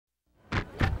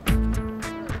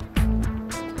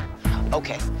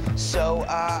Okay, so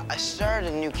I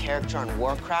started a new character on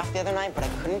Warcraft the other night, but I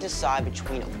couldn't decide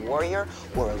between a warrior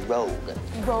or a rogue.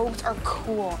 Rogues are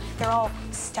cool. They're all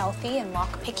stealthy and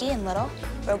lockpicky and little.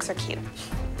 Rogues are cute.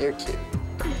 They're cute.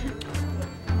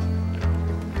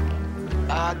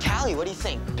 Callie, what do you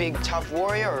think? Big, tough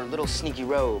warrior or little sneaky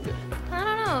rogue? I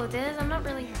don't know, Diz. I'm not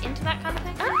really into that kind of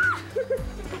thing. Ah!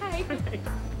 Hi.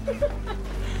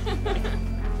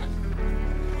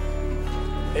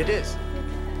 Hey, Diz.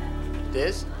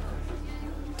 Diz?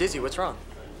 Dizzy, what's wrong?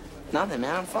 Nothing,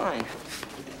 man. I'm fine.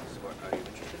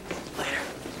 Later.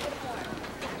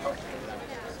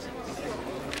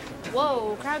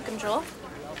 Whoa, crowd control.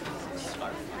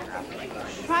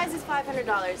 Prize is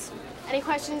 $500. Any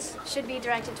questions should be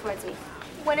directed towards me.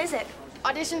 When is it?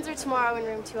 Auditions are tomorrow in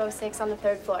room 206 on the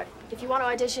 3rd floor. If you want to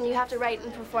audition, you have to write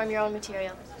and perform your own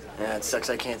material. Yeah, it sucks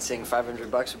I can't sing.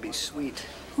 $500 would be sweet.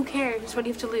 Who cares? What do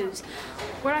you have to lose?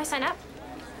 Where do I sign up?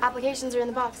 Applications are in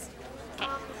the box.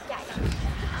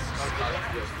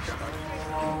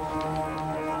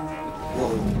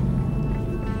 Whoa.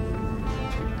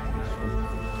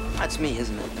 That's me,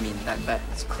 isn't it? I mean,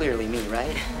 that's clearly me,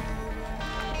 right?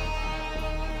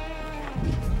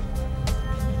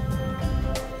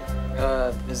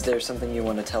 Is there something you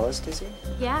want to tell us, Dizzy?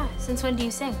 Yeah, since when do you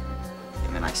sing?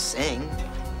 I mean, I sing.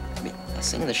 I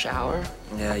sing in the shower.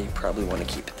 Yeah, you probably want to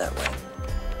keep it that way.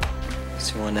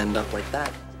 So you want to end up like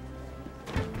that.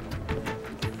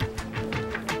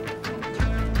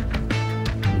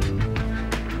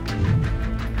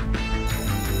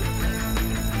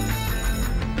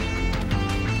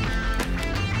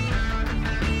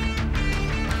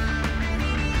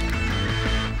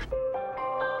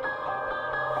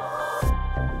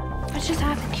 What just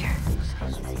happened here?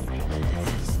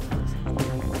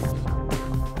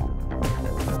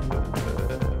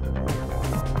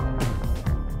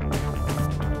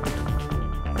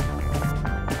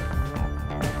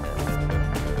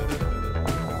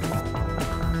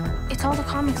 It's all the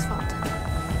comics' fault.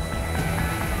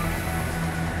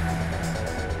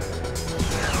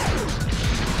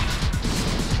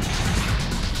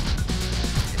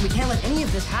 We can't let any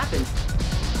of this happen.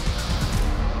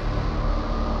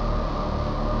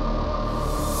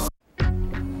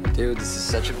 Dude, this is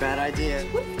such a bad idea.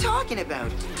 What are you talking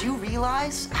about? Do you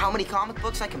realize how many comic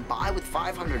books I can buy with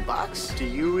 $500? Do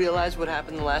you realize what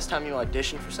happened the last time you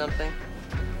auditioned for something?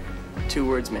 2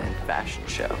 words, man. Fashion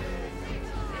show.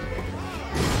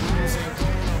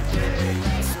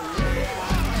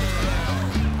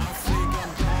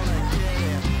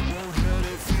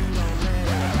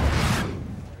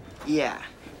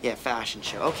 Yeah, fashion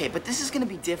show. Okay, but this is gonna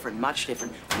be different, much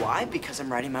different. Why? Because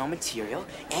I'm writing my own material,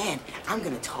 and I'm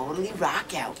gonna totally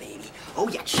rock out, baby. Oh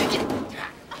yeah, check it.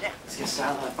 Yeah, let's get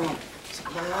started.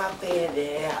 My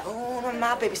baby, oh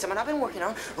my baby, someone I've been working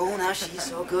on. Oh, now she's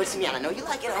so good to me, and I know you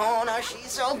like it. Oh, now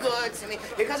she's so good to me.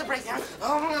 Here comes a breakdown.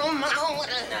 Oh my,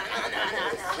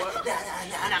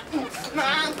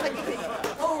 my baby.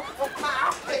 Oh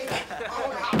my baby.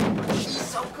 Oh, she's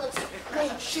so good to me.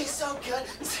 Oh, she's so good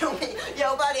to me.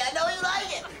 Yo, buddy, I know you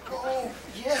like it. Oh,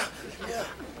 yeah.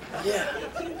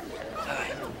 All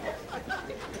right.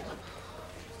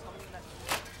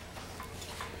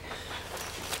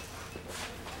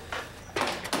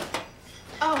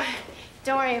 Oh,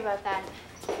 don't worry about that.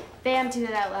 They emptied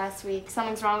it out last week.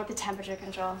 Something's wrong with the temperature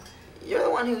control. You're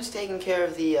the one who's taking care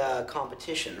of the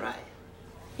competition, right?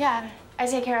 Yeah, I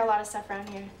take care of a lot of stuff around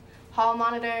here. Hall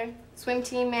monitor, swim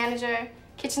team manager,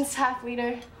 kitchen staff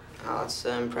leader. Oh, that's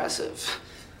impressive.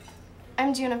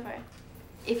 I'm Juniper.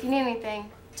 If you need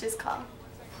anything, just call.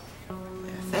 Yeah,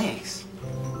 thanks.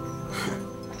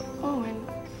 Oh,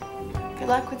 and good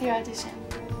luck with your audition.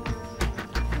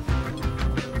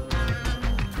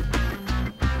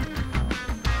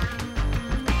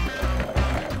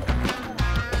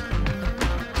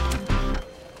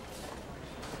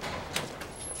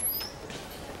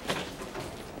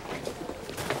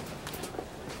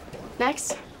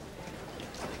 Next.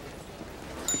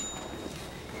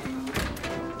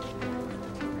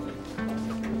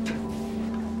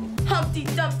 Humpty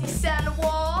Dumpty sat on a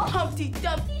wall. Humpty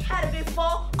Dumpty had a big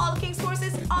fall. All the king's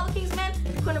horses, all the king's men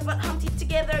couldn't put Humpty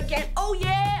together again. Oh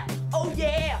yeah! Oh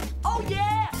yeah! Oh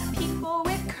yeah! People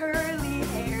with curly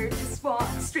hair just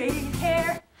want straight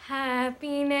hair.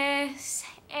 Happiness,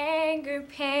 anger,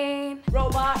 pain.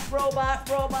 Robot, robot,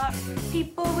 robot.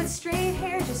 People with straight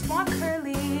hair just want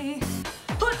curly.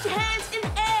 Put your hands in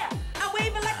the air and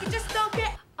wave it like you just don't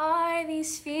care. Are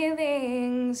these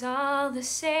feelings all the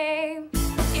same?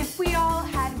 If we all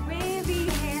had wavy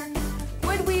hair,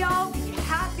 would we all be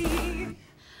happy?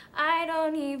 I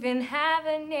don't even have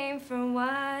a name for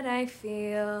what I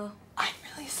feel. I'm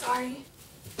really really sorry.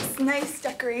 It's nice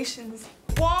decorations.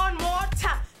 One more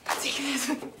time. Take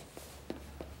this.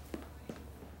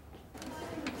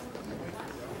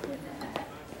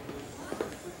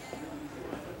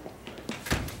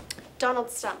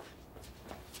 Donald Stump.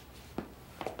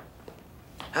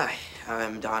 Hi,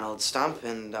 I'm Donald Stump,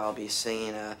 and I'll be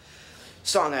singing a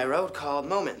song I wrote called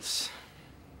Moments.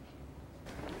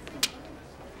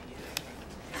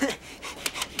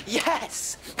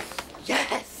 Yes!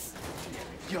 Yes!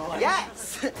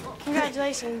 Yes!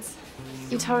 Congratulations.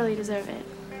 You totally deserve it.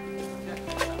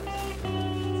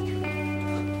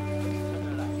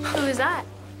 Who is that?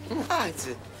 Ah, it's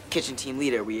a kitchen team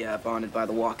leader. We bonded by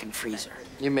the walk-in freezer.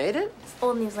 You made it?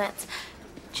 Old News Lance.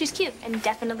 She's cute and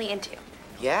definitely into you.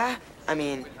 Yeah? I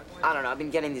mean, I don't know. I've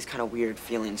been getting these kind of weird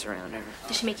feelings around her.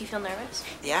 Does she make you feel nervous?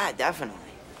 Yeah, definitely.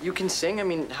 You can sing? I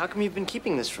mean, how come you've been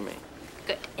keeping this from me?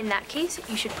 Good. In that case,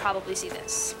 you should probably see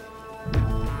this.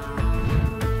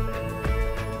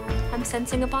 I'm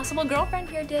sensing a possible girlfriend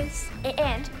here, Diz.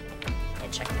 And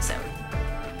check this out.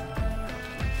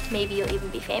 Maybe you'll even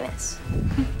be famous.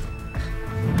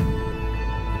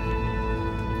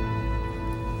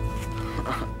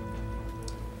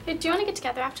 Hey, do you want to get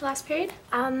together after last period?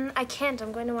 I can't.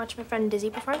 I'm going to watch my friend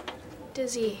Dizzy perform.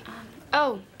 Dizzy.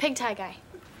 Oh, pig tie guy.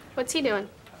 What's he doing?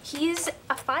 He's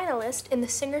a finalist in the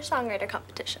singer-songwriter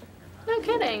competition. No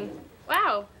kidding.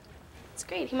 Wow. That's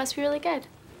great. He must be really good.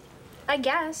 I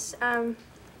guess.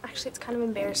 Actually, it's kind of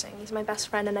embarrassing. He's my best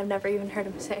friend, and I've never even heard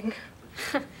him sing.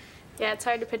 Yeah, it's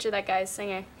hard to picture that guy as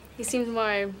singer. He seems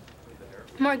more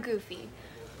goofy.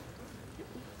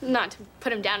 Not to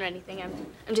put him down or anything.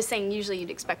 I'm just saying usually you'd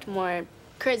expect more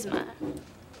charisma.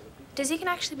 Dizzy can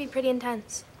actually be pretty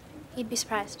intense. You'd be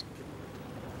surprised.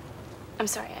 I'm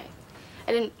sorry,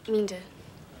 I didn't mean to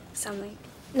sound like...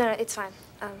 No, it's fine.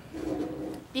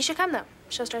 You should come, though.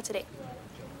 Show starts at 8.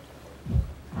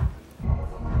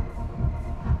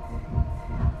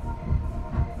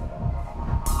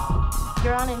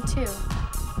 You're on in too.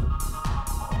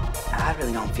 I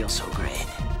really don't feel so great.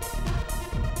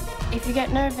 If you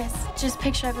get nervous, just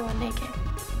picture everyone naked.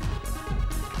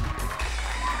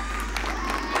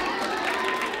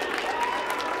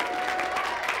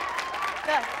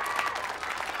 Go.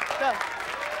 Go.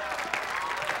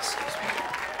 Excuse me.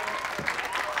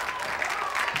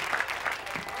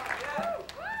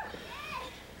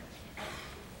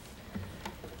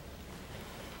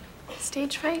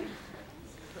 Stage fright?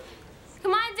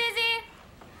 Come on, Dizzy!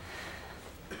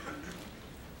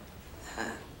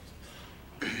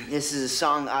 This is a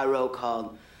song I wrote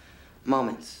called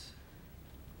Moments.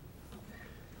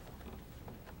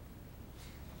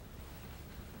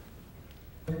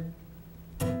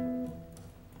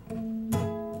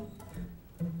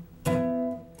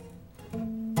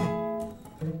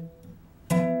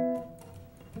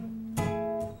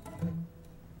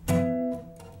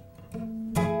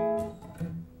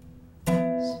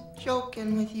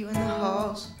 Joking with you in the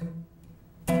halls,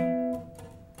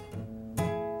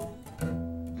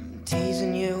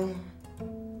 teasing you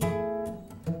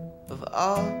of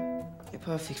all your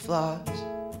perfect flaws.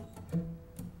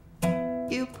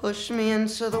 You push me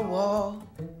into the wall,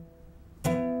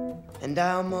 and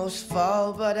I almost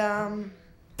fall, but I'm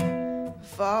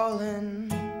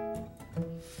falling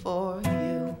for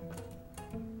you.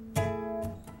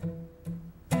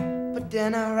 But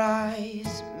then our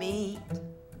eyes meet,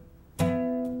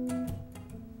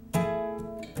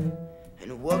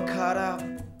 and we're caught up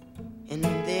in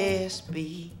this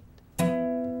beat.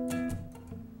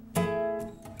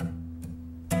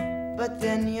 But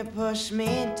then you push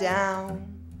me down,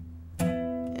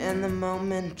 and the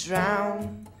moment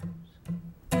drowns.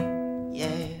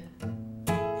 Yeah,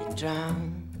 it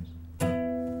drowns.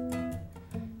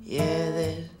 Yeah,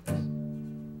 this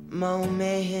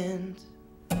moment,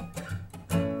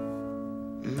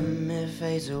 it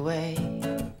fades away.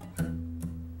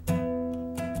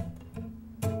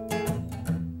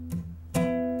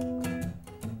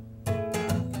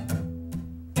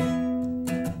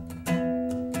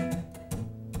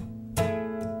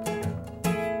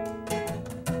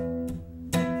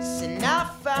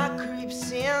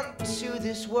 Into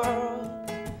this world,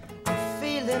 I'm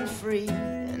feeling free,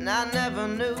 and I never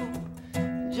knew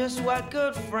just what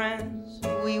good friends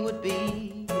we would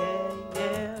be. Yeah,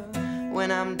 yeah.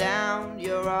 When I'm down,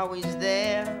 you're always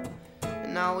there,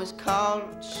 and always call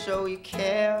to show you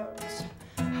care. It's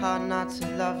hard not to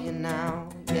love you now,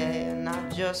 yeah, and I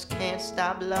just can't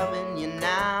stop loving you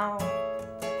now.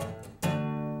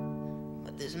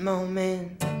 But this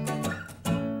moment,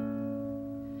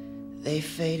 they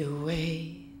fade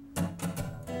away.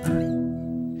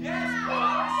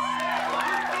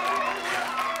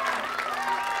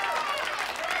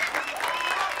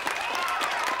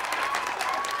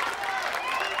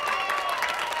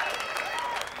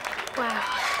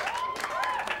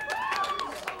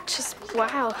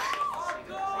 Wow.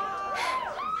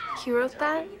 He wrote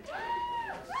that?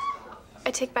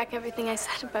 I take back everything I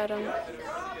said about him.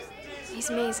 He's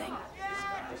amazing.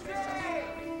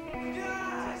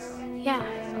 Yeah,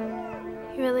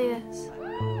 he really is.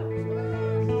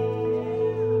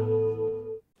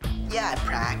 Yeah, I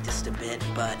practiced a bit,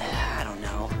 but I don't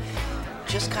know.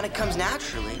 Just kind of comes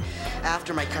naturally.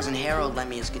 After my cousin Harold lent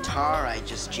me his guitar, I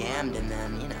just jammed, and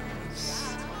then, you know,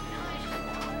 it's...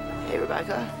 Hey,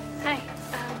 Rebecca. Hi.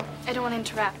 I don't want to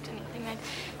interrupt anything.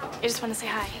 I just want to say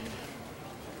hi.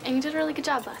 And you did a really good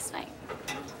job last night.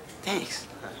 Thanks.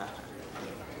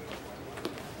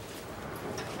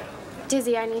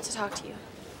 Dizzy, I need to talk to you.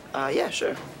 Yeah,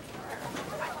 sure.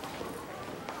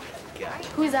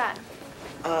 Who's that?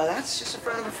 That's just a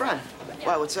friend of a friend.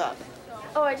 Why, what's up?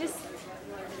 Oh,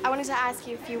 I wanted to ask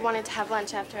you if you wanted to have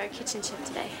lunch after our kitchen shift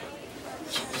today.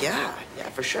 Yeah,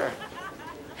 for sure.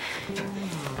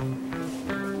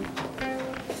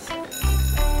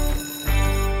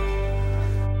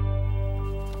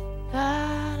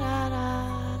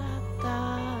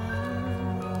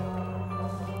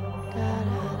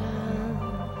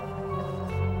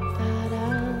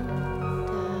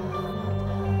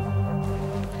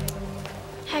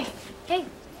 Hey.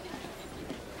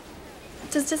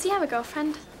 Does he have a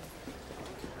girlfriend?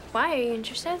 Why? Are you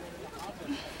interested?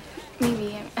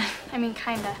 Maybe. I mean,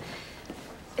 kinda.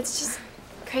 It's just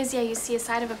crazy how you see a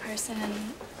side of a person and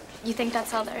you think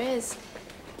that's all there is.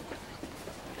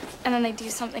 And then they do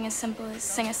something as simple as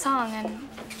sing a song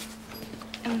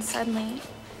and suddenly,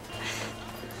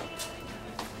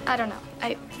 I don't know.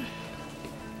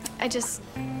 I just,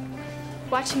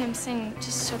 watching him sing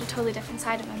just showed a totally different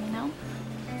side of him, you know?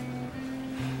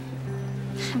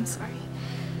 I'm sorry.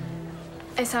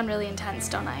 I sound really intense,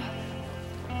 don't I?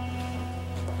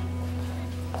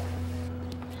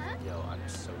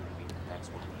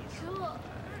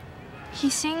 He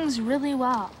sings really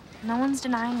well. No one's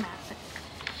denying that. But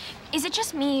is it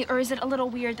just me, or is it a little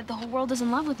weird that the whole world is in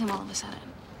love with him all of a sudden?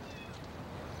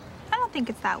 I don't think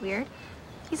it's that weird.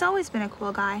 He's always been a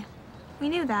cool guy. We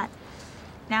knew that.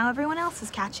 Now everyone else is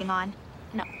catching on.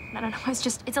 No.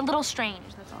 It's a little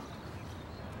strange, that's all.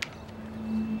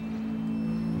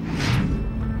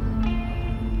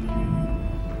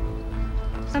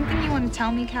 Something you want to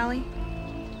tell me, Callie?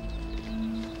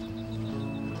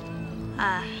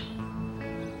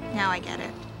 Now I get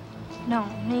it. No,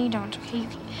 you don't, okay?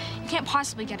 You can't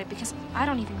possibly get it because I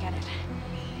don't even get it.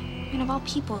 I mean, of all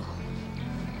people,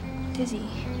 Dizzy.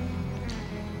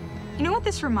 You know what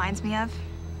this reminds me of?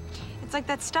 It's like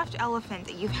that stuffed elephant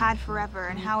that you've had forever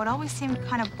and how it always seemed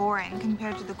kind of boring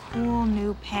compared to the cool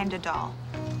new panda doll.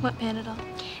 What panda doll?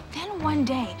 Then one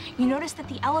day, you notice that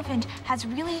the elephant has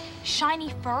really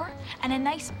shiny fur and a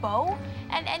nice bow,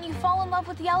 and you fall in love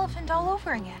with the elephant all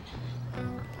over again.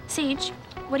 Sage,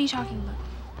 what are you talking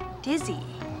about? Dizzy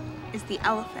is the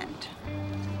elephant.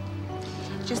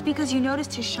 Just because you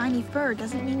noticed his shiny fur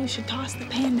doesn't mean you should toss the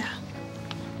panda.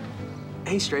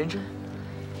 Hey, stranger.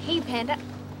 Hey, Panda.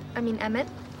 I mean, Emmett.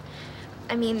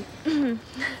 I mean...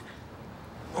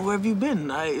 Where have you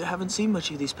been? I haven't seen much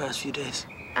of you these past few days.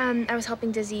 I was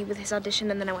helping Dizzy with his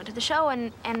audition, and then I went to the show,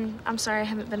 and I'm sorry I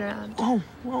haven't been around. Oh,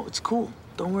 well, it's cool.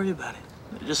 Don't worry about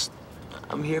it.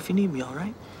 I'm here if you need me, all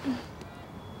right?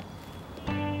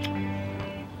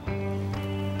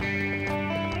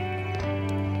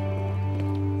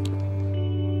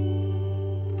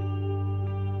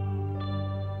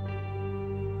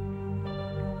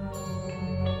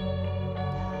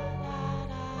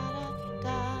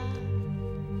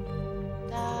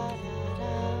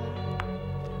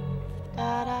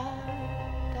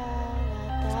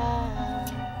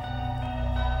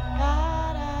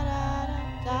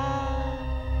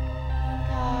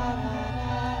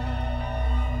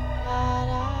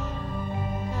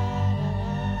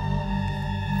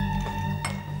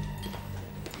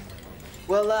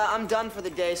 Well, I'm done for the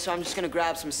day, so I'm just gonna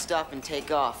grab some stuff and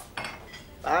take off.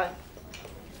 Bye.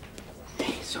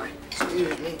 Hey, sorry.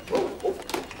 Excuse me. Oh.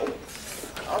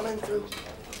 Coming through.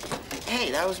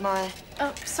 Hey, that was my...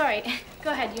 Oh, sorry.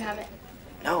 Go ahead, you have it.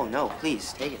 No,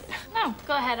 please, take it. No,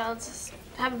 go ahead. I'll just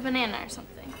have a banana or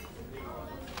something.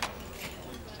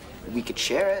 We could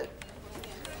share it.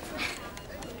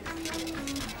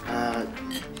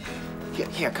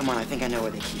 Here, come on. I think I know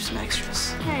where they keep some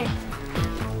extras. Hey.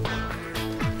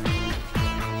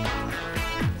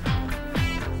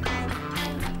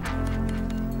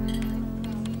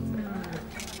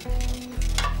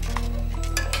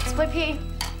 Split pea.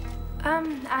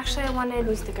 Actually, I wanted...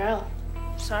 Who's the girl?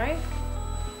 Sorry?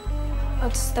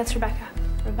 Oh, that's Rebecca.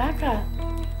 Rebecca.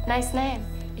 Nice name.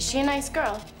 Is she a nice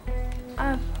girl?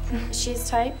 Is she his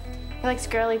type? He likes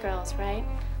girly girls, right?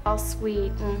 All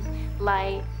sweet and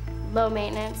light, low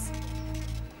maintenance.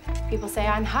 People say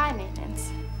I'm high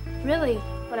maintenance. Really?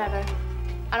 Whatever.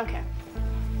 I don't care.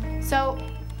 So,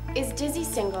 is Dizzy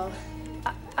single?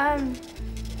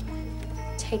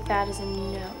 Take that as a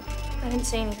no. I didn't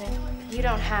say anything. You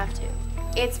don't have to.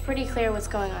 It's pretty clear what's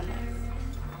going on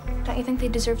there. Don't you think they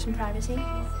deserve some privacy?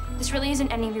 This really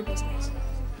isn't any of your business.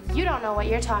 You don't know what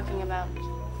you're talking about.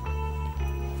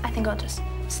 I think I'll just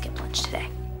skip lunch today.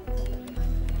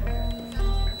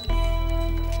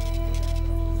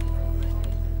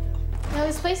 No,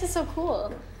 this place is so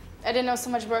cool. I didn't know so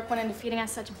much work went into feeding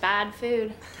us such bad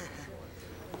food.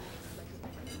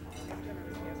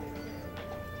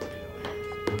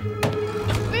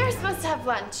 We're supposed to have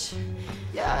lunch.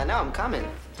 Yeah, I know, I'm coming.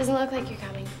 Doesn't look like you're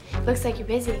coming. Looks like you're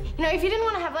busy. You know, if you didn't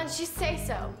want to have lunch, just say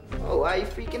so. Oh, why are you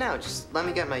freaking out? Just let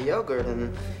me get my yogurt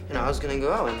and, you know, I was gonna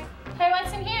go and... Hey,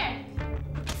 what's in here?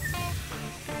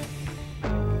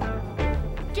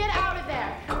 Get out of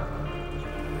there.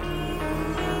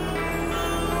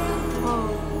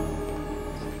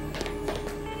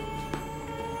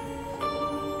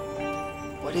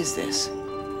 What is this?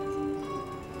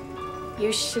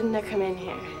 You shouldn't have come in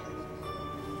here.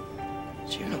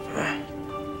 Juniper.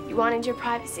 You wanted your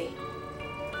privacy.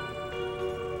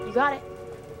 You got it.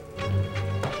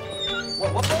 Whoa,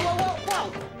 whoa, whoa, whoa,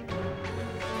 whoa!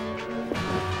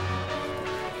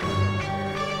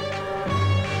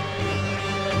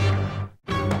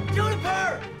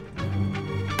 Juniper!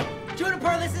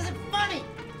 Juniper, this isn't funny!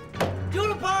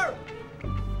 Juniper!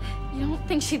 You don't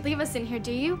think she'd leave us in here,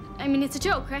 do you? I mean, it's a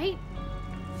joke, right?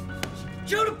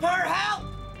 Juniper, help!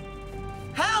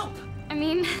 Help! I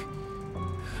mean,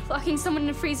 locking someone in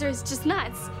a freezer is just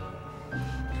nuts.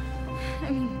 I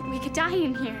mean, we could die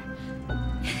in here.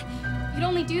 You'd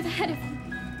only do that if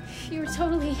you were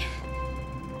totally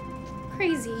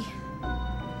crazy.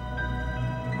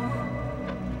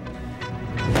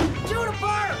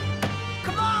 Juniper!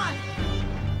 Come on!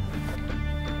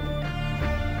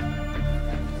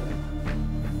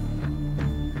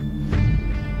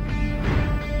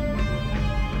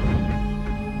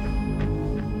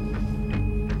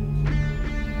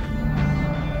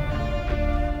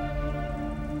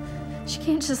 She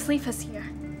can't just leave us here.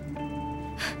 I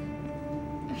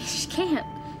mean, she can't.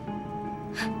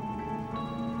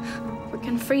 We're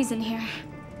gonna freeze in here.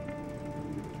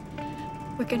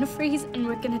 We're gonna freeze and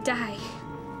we're gonna die.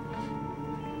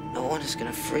 No one is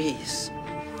gonna freeze.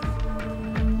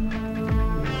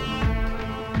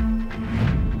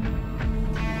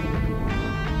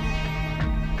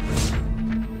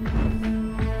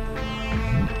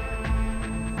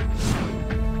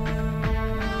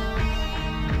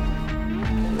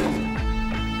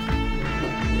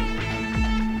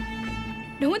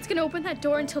 No one's gonna open that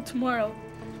door until tomorrow.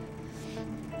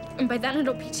 And by then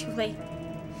it'll be too late.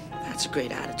 That's a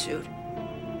great attitude.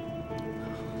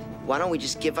 Why don't we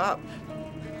just give up?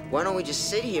 Why don't we just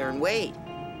sit here and wait?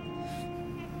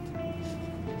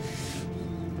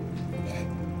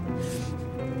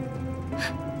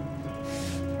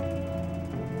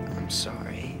 I'm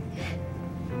sorry.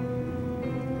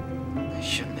 I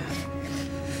shouldn't have.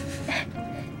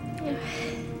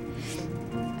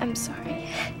 I'm sorry.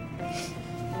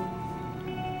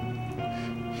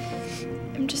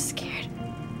 I'm just scared.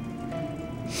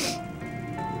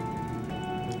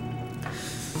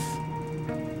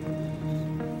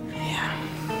 Yeah.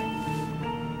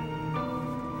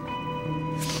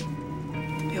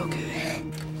 Be okay.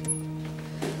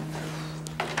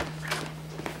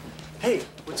 Hey,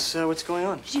 what's going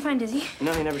on? Did you find Dizzy?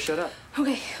 No, he never showed up.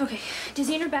 Okay.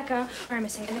 Dizzy and Rebecca are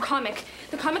missing. And the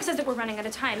comic says that we're running out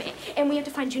of time. And we have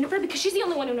to find Juniper because she's the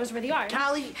only one who knows where they are.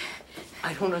 Callie!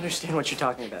 I don't understand what you're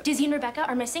talking about. Dizzy and Rebecca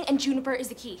are missing, and Juniper is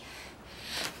the key.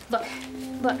 Look.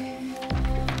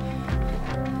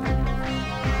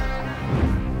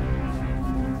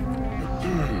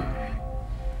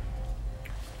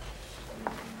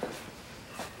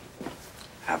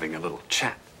 Having a little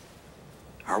chat,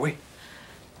 are we?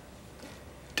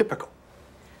 Typical.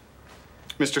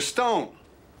 Mr. Stone,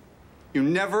 you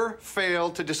never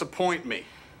fail to disappoint me.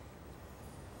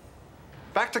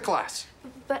 Back to class.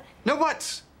 But No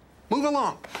buts. Move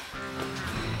along.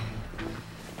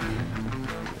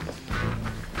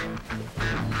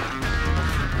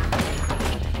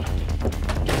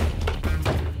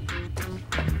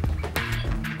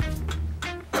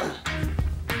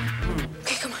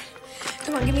 okay, come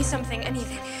on, give me something,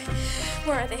 anything.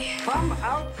 Where are they? Come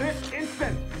out this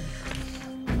instant.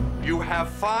 You have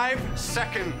 5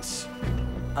 seconds.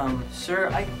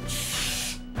 Sir,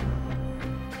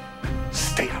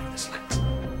 Stay out of this lens.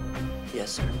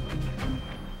 Yes, sir.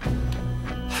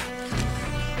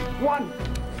 1,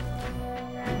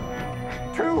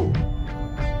 2,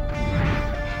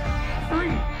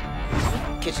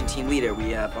 3. Kitchen team leader,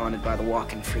 we bonded by the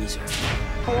walk-in freezer.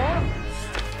 4,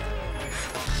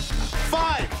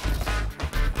 5.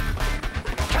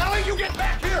 Callie, you get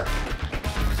back here!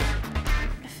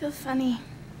 I feel funny.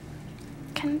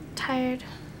 Kind of tired.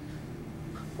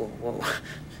 Whoa, whoa.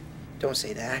 Don't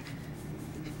say that.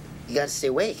 You gotta stay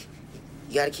awake.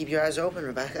 You gotta keep your eyes open,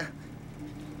 Rebecca.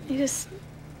 I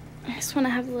just want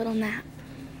to have a little nap.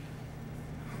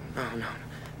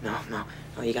 No,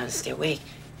 you gotta stay awake.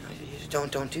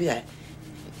 Don't do that.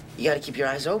 You gotta keep your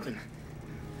eyes open.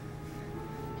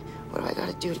 What do I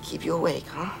gotta do to keep you awake,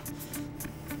 huh?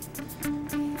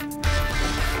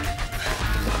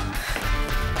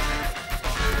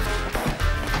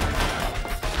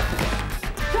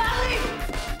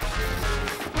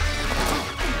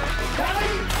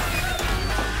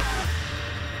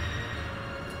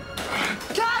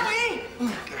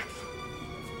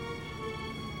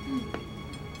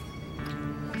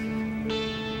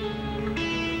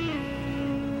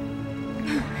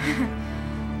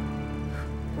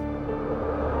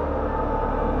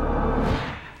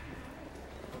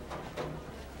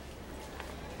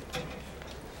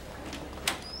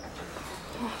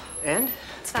 And?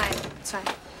 It's fine. It's fine.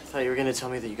 I thought you were gonna tell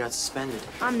me that you got suspended.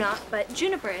 I'm not, but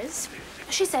Juniper is.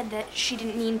 She said that she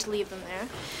didn't mean to leave them there.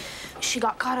 She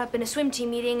got caught up in a swim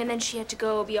team meeting, and then she had to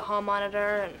go be a hall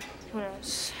monitor, and who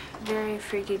knows. Very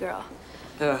freaky girl.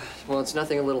 Well, it's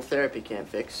nothing a little therapy can't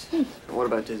fix. What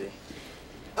about Dizzy?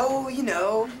 Oh, you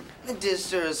know, the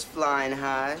Dister is flying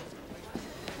high.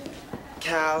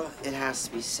 Cal, it has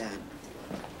to be said.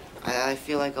 I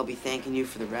feel like I'll be thanking you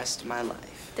for the rest of my life.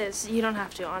 This, you don't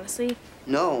have to, honestly.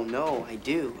 No, I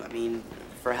do. I mean,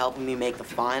 for helping me make the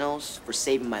finals, for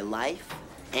saving my life,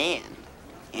 and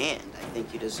I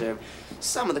think you deserve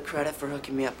some of the credit for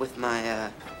hooking me up with my,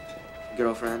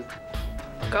 girlfriend.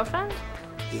 Girlfriend?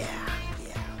 Yeah.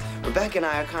 Rebecca and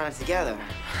I are kind of together.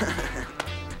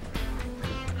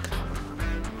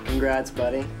 Congrats,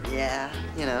 buddy. Yeah,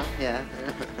 you know, yeah.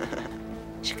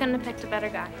 She couldn't have picked a better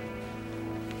guy.